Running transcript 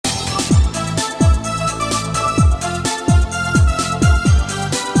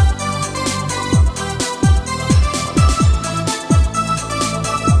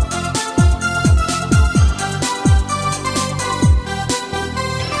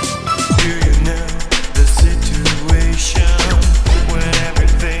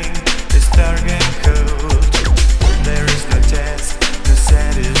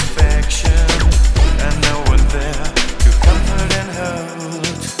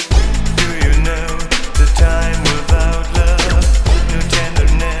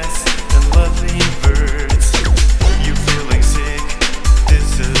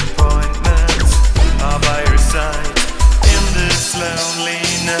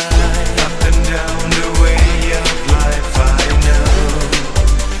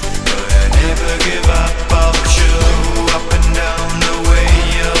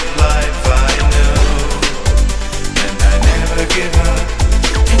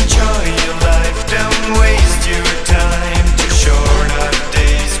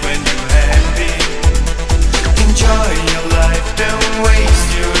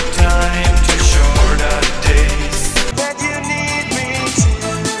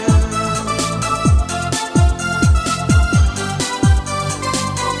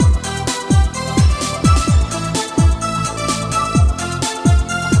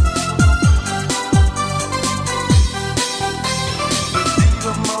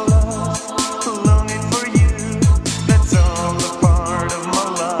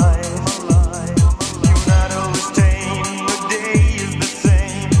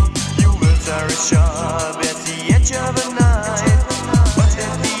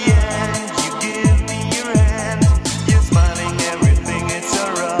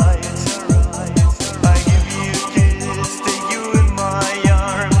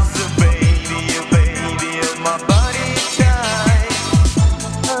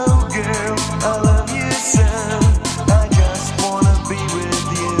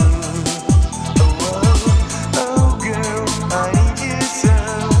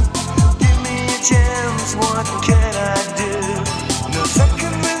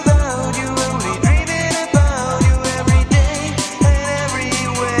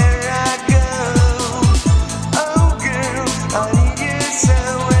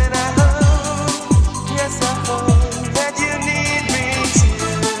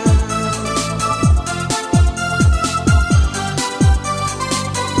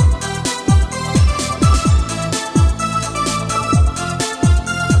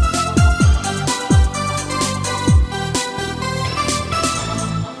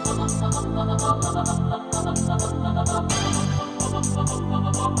Oh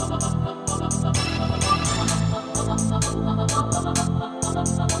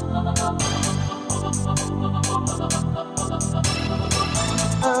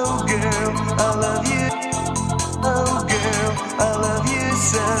girl, I love you. Oh girl, I love you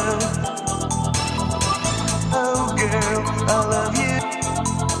so. Oh girl, I love you.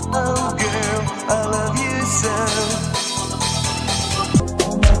 Oh girl, I love you so.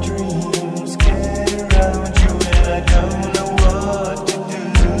 All my dreams get around you and I don't know what to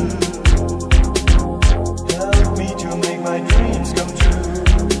do. Help me to make my dreams come true.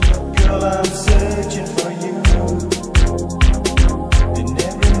 Girl, I'm searching for you. And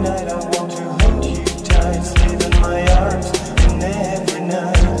every night I want to hold you tight, sleep in my arms, and every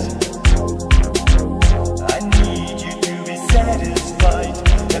night I need you to be satisfied,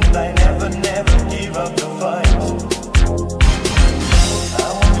 and I never, never give up the fight. I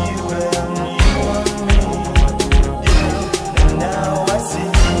want you and you want me, yeah, and now I see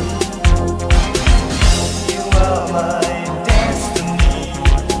you are my destiny,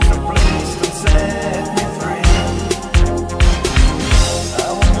 so please don't set me free. I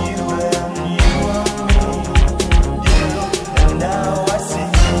want you and you want me, yeah, and now I see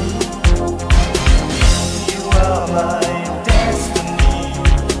you are my destiny,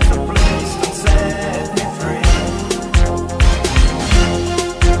 so please don't set me free.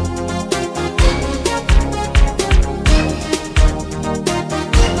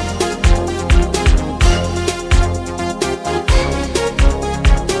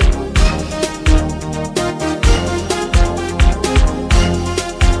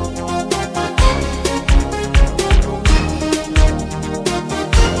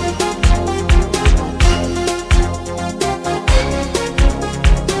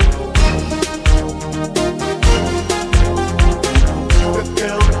 Good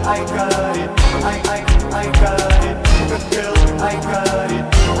girl, I got it. I got it. Good girl, I got it.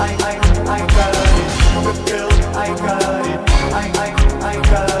 I got it. Good girl, I got it. I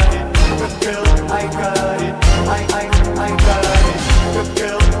got it. Good girl, I got it. I got it. Good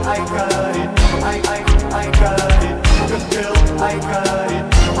girl, I got it. I got it. Good girl, I got it.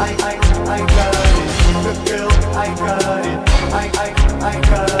 I got it. Good girl, I got it. I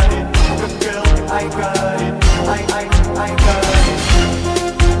got it. Good girl, I got it. I got it.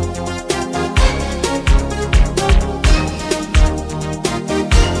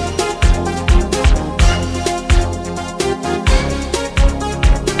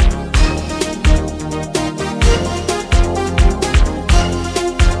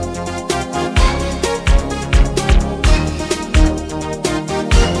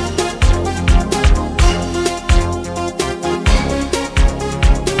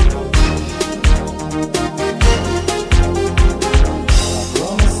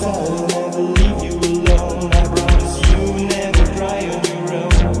 Promise I'll never leave you alone. I promise you never cry on your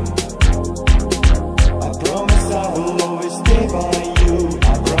own. I promise I will always stay by you.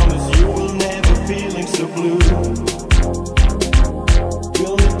 I promise you will never feeling so blue.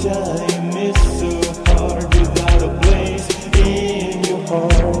 Girl, the time is so hard without a place in your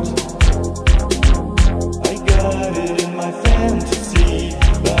heart. I got it in my fantasy,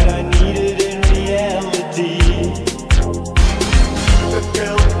 but I need it in reality. Good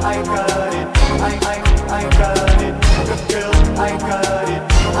girl, I got it. I